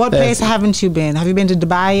countries. What place haven't you been? Have you been to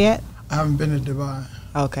Dubai yet? I haven't been to Dubai.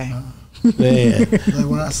 Okay. Man. Like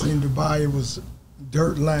when I seen Dubai, it was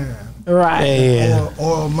dirt land. Right. Man.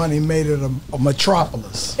 Oil money made it a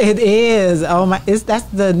metropolis. It is. Oh my! That's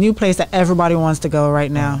the new place that everybody wants to go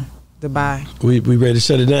right now. Dubai. We ready to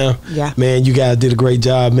shut it down? Yeah. Man, you guys did a great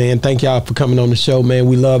job, man. Thank y'all for coming on the show, man.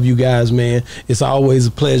 We love you guys, man. It's always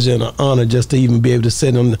a pleasure and an honor just to even be able to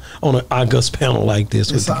sit on an august panel like this.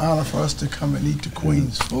 It's an honor for us to come and eat the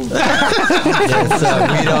Queen's food. Yes,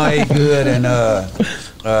 we don't eat good,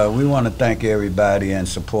 and we want to thank everybody and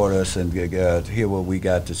support us and hear what we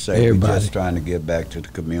got to say. Everybody. We're just trying to give back to the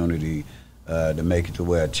community to make it to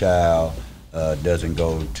where a child doesn't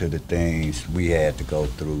go to the things we had to go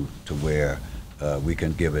through to where we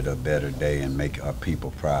can give it a better day and make our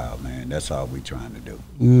people proud, man. That's all we're trying to do.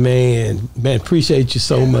 Man, appreciate you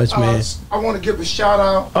so much, man. I want to give a shout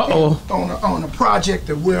out on a project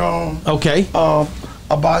that we're on. Okay.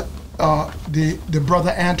 About the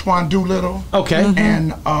brother Antoine Doolittle. Okay.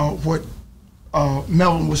 And what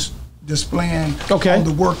Melvin was displaying on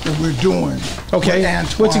the work that we're doing. Okay.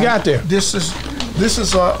 What you got there? This is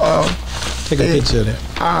take a picture of that.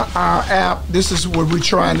 Our app. This is what we're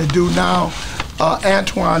trying to do now.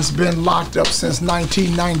 Antoine's been locked up since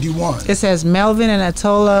 1991. It says Melvin and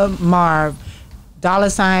Ayatollah Marv,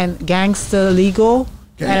 $ Gangsta legal,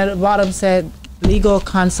 and at the bottom said legal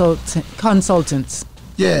consultants.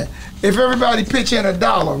 Yeah. If everybody pitch in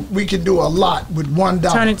 $1, we can do a lot with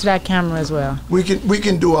 $1. Turn it to that camera as well. We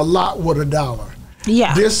can do a lot with $1.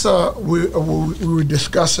 Yeah. This we were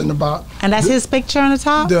discussing about. And that's his picture on the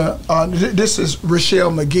top? This is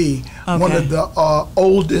Rochelle McGee, one of the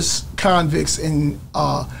oldest convicts in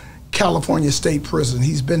California State Prison.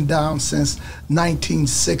 He's been down since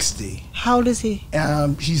 1960. How old is he?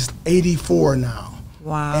 He's 84 now.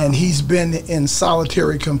 Wow. And he's been in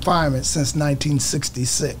solitary confinement since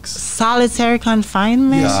 1966. Solitary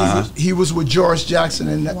confinement? Yes, he was with George Jackson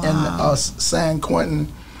in San Quentin.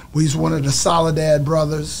 He's one of the Soledad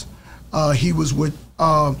brothers. He was with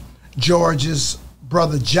George's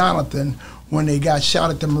brother Jonathan when they got shot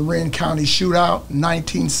at the Marin County shootout in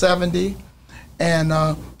 1970.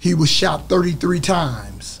 And he was shot 33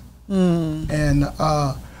 times. And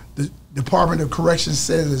Department of Corrections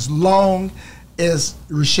says as long as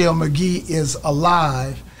Rochelle McGee is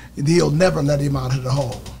alive, he'll never let him out of the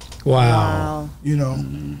hole. Wow. You know,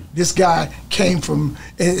 this guy came from,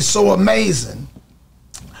 it's so amazing.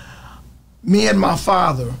 Me and my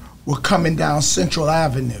father were coming down Central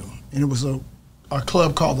Avenue, and it was a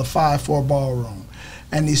club called the 5-4 Ballroom.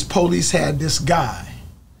 And these police had this guy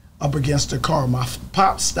up against the car. My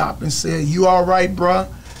pop stopped and said, "You all right, bruh?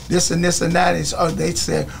 This and this and that." They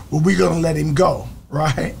said, "Well, we're going to let him go,"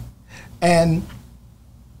 right? And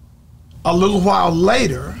a little while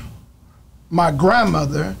later, my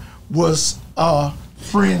grandmother was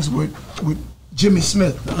friends with Jimmy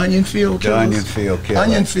Smith, the Onion Field Killers. The Onion Field Killers.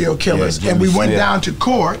 Onion Field Killers. Yeah, and we Jimmy went Smith. down to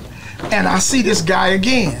court, and I see this guy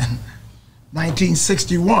again,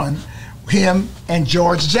 1961, him and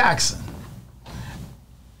George Jackson.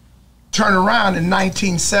 Turn around in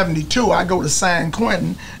 1972, I go to San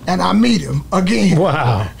Quentin, and I meet him again.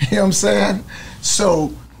 Wow. You know what I'm saying?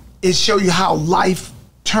 So it shows you how life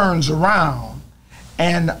turns around.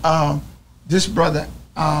 And this brother,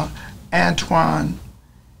 Antoine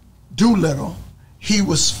Doolittle, he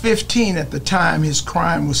was 15 at the time his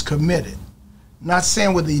crime was committed. Not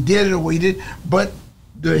saying whether he did it or what he did, but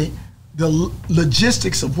the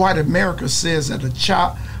logistics of white America says that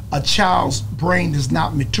a child's brain does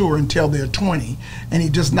not mature until they're 20, and he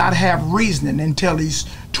does not have reasoning until he's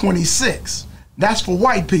 26. That's for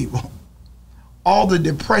white people. All the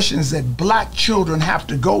depressions that black children have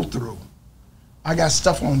to go through. I got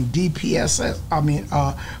stuff on DPSS,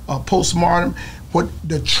 postmortem, what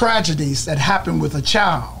the tragedies that happen with a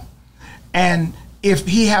child. And if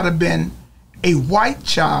he had been a white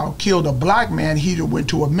child, killed a black man, he'd have went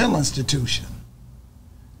to a mental institution.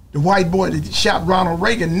 The white boy that shot Ronald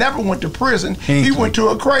Reagan never went to prison. Hinkley. He went to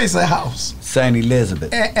a crazy house. St.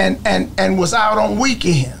 Elizabeth. And was out on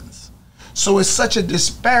weekends. So it's such a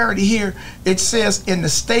disparity here. It says in the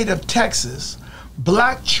state of Texas,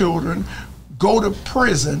 black children go to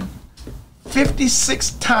prison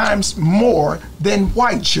 56 times more than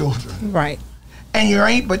white children. Right. And you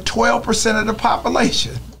ain't but 12% of the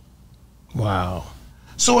population. Wow.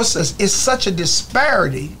 So it's such a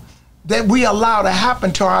disparity that we allow to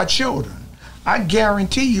happen to our children. I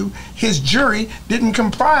guarantee you his jury didn't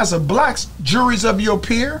comprise of blacks, juries of your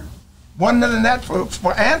peer. Wasn't than that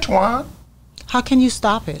for Antoine. How can you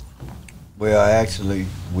stop it? Well, actually,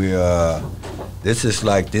 this is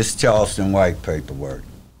like this Charleston White paperwork,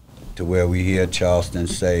 to where we hear Charleston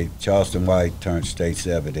say, Charleston White turned state's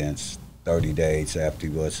evidence 30 days after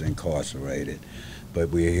he was incarcerated. But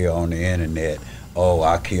we hear on the internet, "Oh,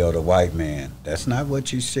 I killed a white man." That's not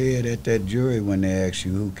what you said at that jury when they asked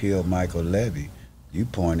you who killed Michael Levy. You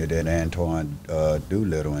pointed at Antoine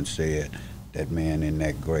Doolittle and said, "That man in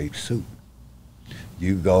that gray suit."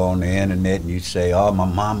 You go on the internet and you say, "Oh, my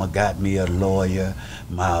mama got me a lawyer,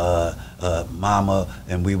 my mama,"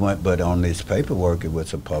 and we went, but on this paperwork it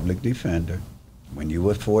was a public defender. When you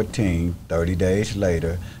were 14, 30 days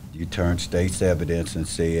later, you turned state's evidence and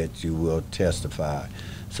said you will testify.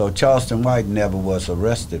 So Charleston White never was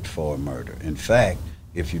arrested for a murder. In fact,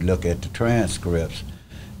 if you look at the transcripts,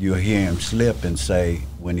 you'll hear him slip and say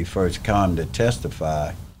when he first came to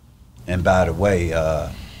testify, and by the way,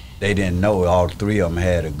 they didn't know all three of them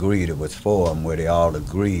had agreed, it was four of them where they all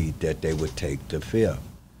agreed that they would take the fifth.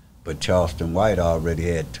 But Charleston White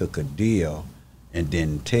already had took a deal and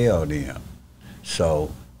didn't tell them.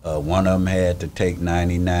 So one of them had to take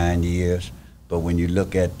 99 years, but when you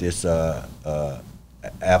look at this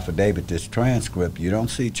affidavit, this transcript, you don't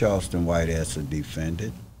see Charleston White as a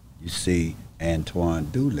defendant. You see Antoine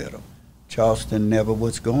Doolittle. Charleston never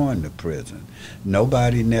was going to prison.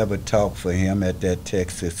 Nobody never talked for him at that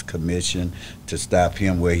Texas commission to stop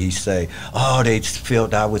him where he say, "Oh, they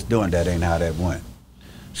felt I was doing that." Ain't how that went.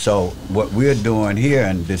 So what we're doing here,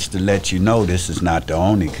 and just to let you know, this is not the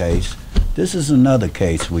only case. This is another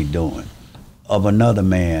case we're doing of another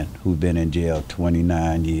man who's been in jail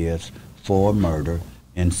 29 years for murder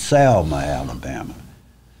in Selma, Alabama.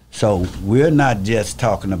 So we're not just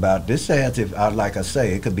talking about this as if, like I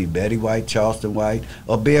say, it could be Betty White, Charleston White,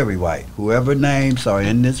 or Barry White. Whoever names are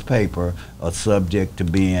in this paper are subject to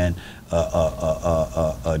being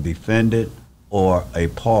a defendant or a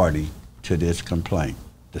party to this complaint.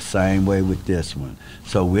 The same way with this one.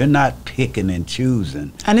 So we're not picking and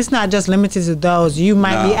choosing. And it's not just limited to those. You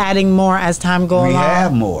might be adding more as time goes on. We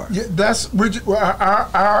have more. Yeah,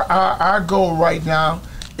 our goal right now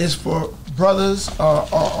is for brothers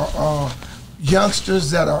or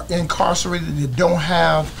youngsters that are incarcerated that don't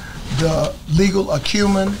have the legal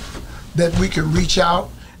acumen, that we can reach out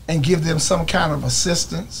and give them some kind of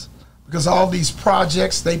assistance. Because all these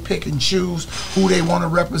projects, they pick and choose who they want to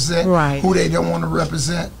represent, who they don't want to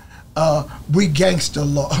represent. We gangster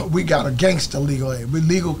law. We got a gangster legal aid. We're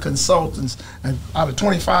legal consultants, and out of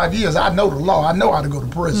 25 years, I know the law. I know how to go to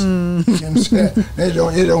prison. You know what I'm saying?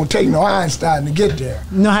 It don't take no Einstein to get there.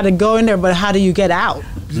 You know how to go in there, but how do you get out?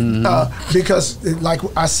 Because, like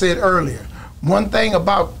I said earlier, one thing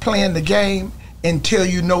about playing the game, until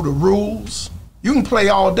you know the rules, you can play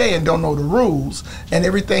all day and don't know the rules, and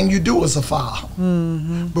everything you do is a foul.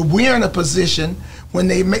 But we're in a position when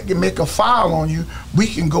they make a foul on you, we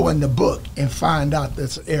can go in the book and find out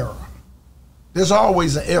there's an error. There's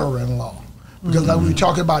always an error in law, because like we were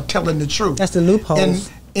talking about telling the truth. That's the loopholes.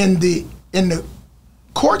 In the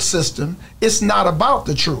court system, it's not about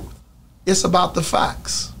the truth. It's about the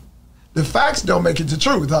facts. The facts don't make it the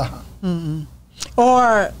truth,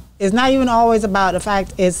 Or it's not even always about the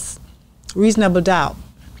fact. It's reasonable doubt.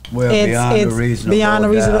 Well, beyond a reasonable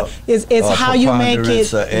doubt. It's how you make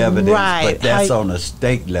it evidence, right. But that's on a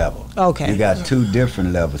state level. Okay. You got two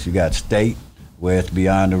different levels. You got state, where it's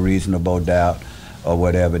beyond a reasonable doubt or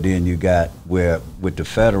whatever. Then you got where with the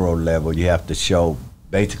federal level, you have to show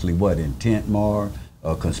basically what, intent, Marv,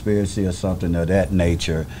 or conspiracy or something of that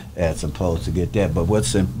nature, as opposed to get that. But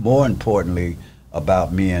what's more importantly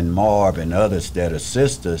about me and Marv and others that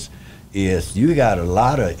assist us is you got a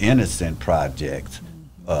lot of innocent projects.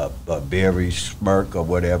 Barry Smirk or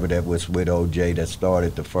whatever that was with OJ that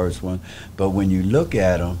started the first one. But when you look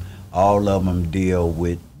at them, all of them deal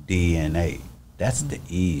with DNA. That's the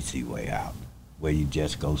easy way out, where you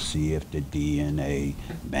just go see if the DNA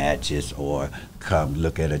matches or come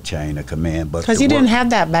look at a chain of command. Because you didn't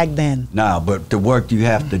have that back then. No, but the work you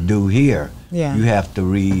have to do here, yeah. You have to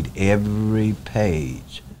read every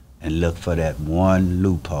page and look for that one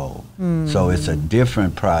loophole. So it's a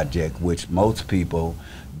different project, which most people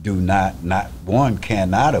do not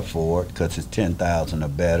cannot afford, because it's $10,000 or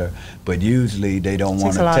better, but usually they don't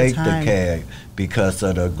want to take the cash because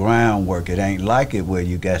of the groundwork. It ain't like it where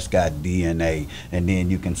you just got DNA and then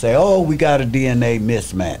you can say, oh, we got a DNA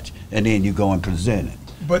mismatch, and then you go and present it.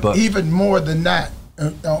 But even more than that,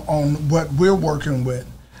 on what we're working with,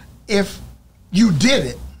 if you did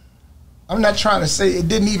it, I'm not trying to say it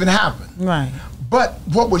didn't even happen. Right. But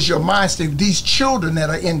what was your mind state? These children that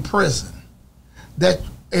are in prison,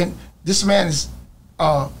 and this man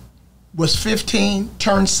was 15,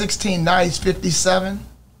 turned 16, now he's 57.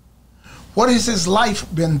 What has his life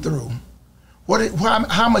been through?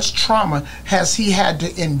 How much trauma has he had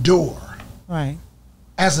to endure? Right.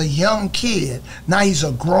 As a young kid, now he's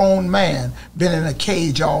a grown man, been in a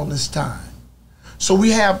cage all this time. So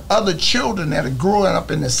we have other children that are growing up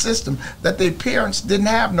in the system that their parents didn't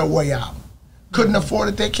have no way out. Couldn't afford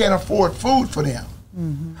it, they can't afford food for them.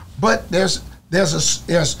 But there's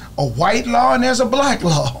a white law and there's a black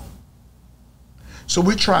law. So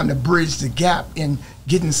we're trying to bridge the gap in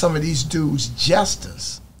getting some of these dudes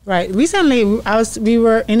justice. Right. Recently, we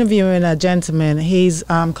were interviewing a gentleman. He's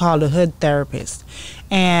called a hood therapist.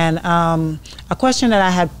 And a question that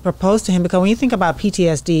I had proposed to him, because when you think about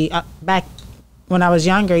PTSD, back when I was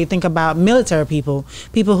younger, you think about military people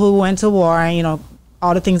who went to war and,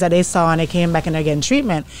 all the things that they saw and they came back and they're getting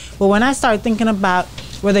treatment. But when I started thinking about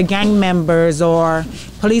whether gang members or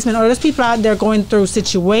policemen or there's people out there going through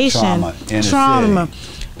situations, trauma.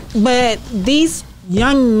 But these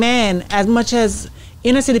young men, as much as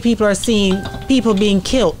inner city people are seeing people being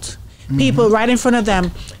killed, people right in front of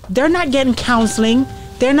them, they're not getting counseling.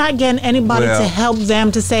 They're not getting anybody to help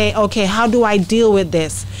them to say, okay, how do I deal with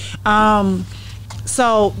this?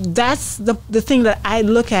 So that's the thing that I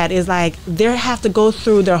look at is like they have to go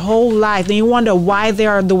through their whole life. And you wonder why they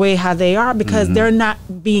are the way how they are, because they're not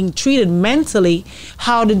being treated mentally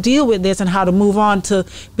how to deal with this and how to move on to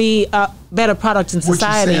be a better product in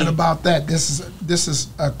society. What you're saying about that, this is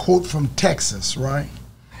a quote from Texas, right?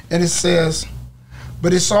 And it says,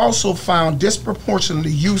 but it's also found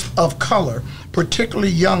disproportionately youth of color,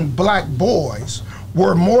 particularly young black boys,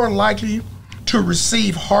 were more likely to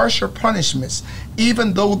receive harsher punishments,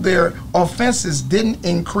 even though their offenses didn't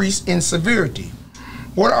increase in severity.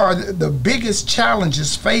 What are the biggest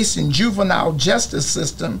challenges facing juvenile justice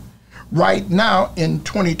system right now in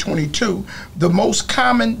 2022? The most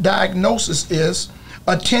common diagnosis is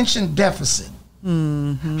attention deficit,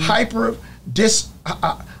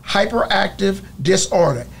 hyperactive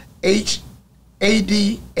disorder,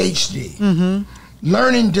 ADHD,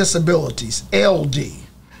 learning disabilities, LD,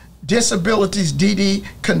 disabilities, DD,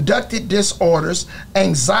 conducted disorders,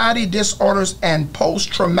 anxiety disorders, and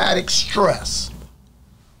post-traumatic stress.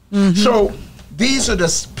 So these are the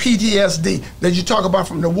PTSD that you talk about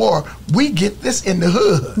from the war. We get this in the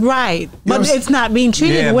hood. Right. But know, it's not being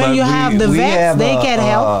treated. Yeah, When but you have the vets, they get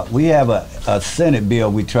help. We have a Senate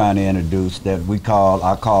bill we're trying to introduce that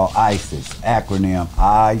I call ISIS, acronym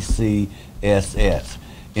ICSS,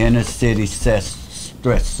 Inner City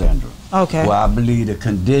Stress Syndrome. Okay. Well, I believe the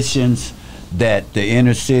conditions that the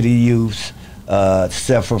inner city youths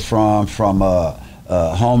suffer from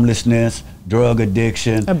homelessness, drug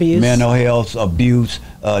addiction, abuse, mental health abuse,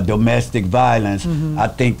 domestic violence, I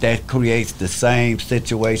think that creates the same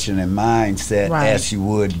situation and mindset as you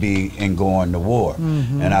would be in going to war.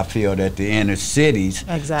 And I feel that the inner cities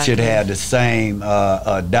should have the same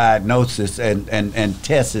diagnosis and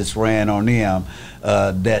tests ran on them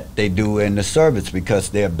that they do in the service, because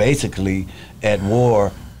they're basically at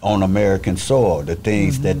war on American soil. The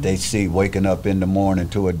things that they see, waking up in the morning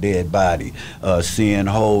to a dead body, seeing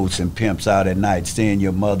hoes and pimps out at night, seeing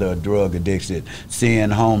your mother a drug addicted,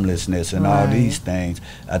 seeing homelessness and all these things.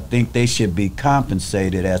 I think they should be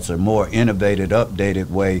compensated as a more innovative, updated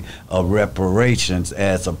way of reparations,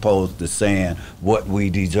 as opposed to saying what we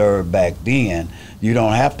deserve back then. You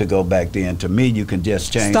don't have to go back then. To me, you can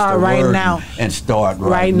just change the word now and start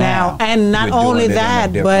right now. And not only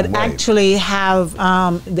that, but actually have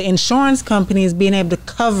the insurance companies being able to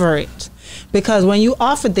cover it. Because when you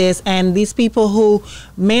offer this, and these people who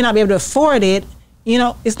may not be able to afford it, you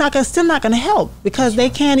know, it's still not going to help, because they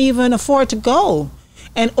can't even afford to go.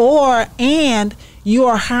 And you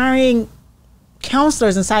are hiring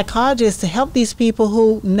counselors and psychologists to help these people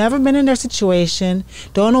who never been in their situation,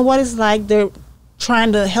 don't know what it's like. They're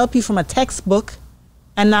trying to help you from a textbook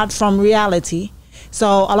and not from reality. So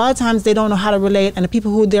a lot of times they don't know how to relate, and the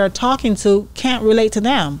people who they're talking to can't relate to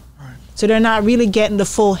them. So they're not really getting the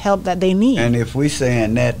full help that they need. And if we're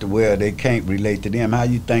saying that to where they can't relate to them, how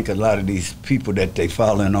you think a lot of these people that they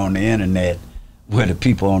following on the internet, where the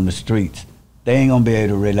people on the streets, they ain't gonna be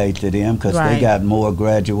able to relate to them, because they got more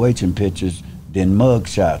graduation pictures than mug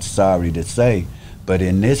shots, sorry to say. But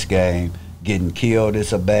in this game, getting killed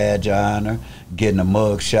is a badge of honor, getting a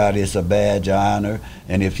mug shot is a badge of honor,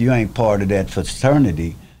 and if you ain't part of that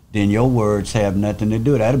fraternity, then your words have nothing to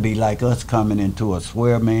do. That'll be like us coming into a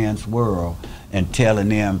swear man's world and telling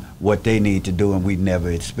them what they need to do, and we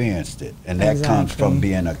never experienced it. And that comes from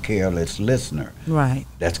being a careless listener. Right.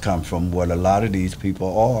 That's come from what a lot of these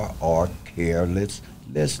people are careless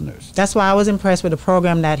listeners. That's why I was impressed with the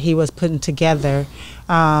program that he was putting together,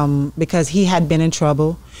 because he had been in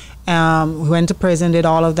trouble. Went to prison, did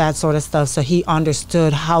all of that sort of stuff, so he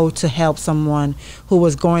understood how to help someone who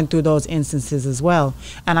was going through those instances as well.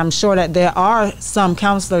 And I'm sure that there are some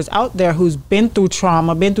counselors out there who's been through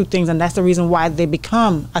trauma, been through things, and that's the reason why they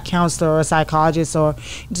become a counselor or a psychologist or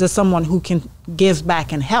just someone who can give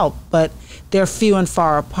back and help. But they're few and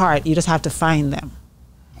far apart. You just have to find them.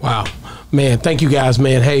 Wow, man! Thank you guys,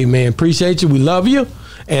 man. Hey, man, appreciate you. We love you.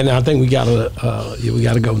 And I think we gotta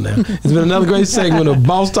go now. It's been another great segment of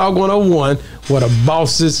Boss Talk 101, where the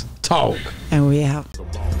bosses talk. And we out.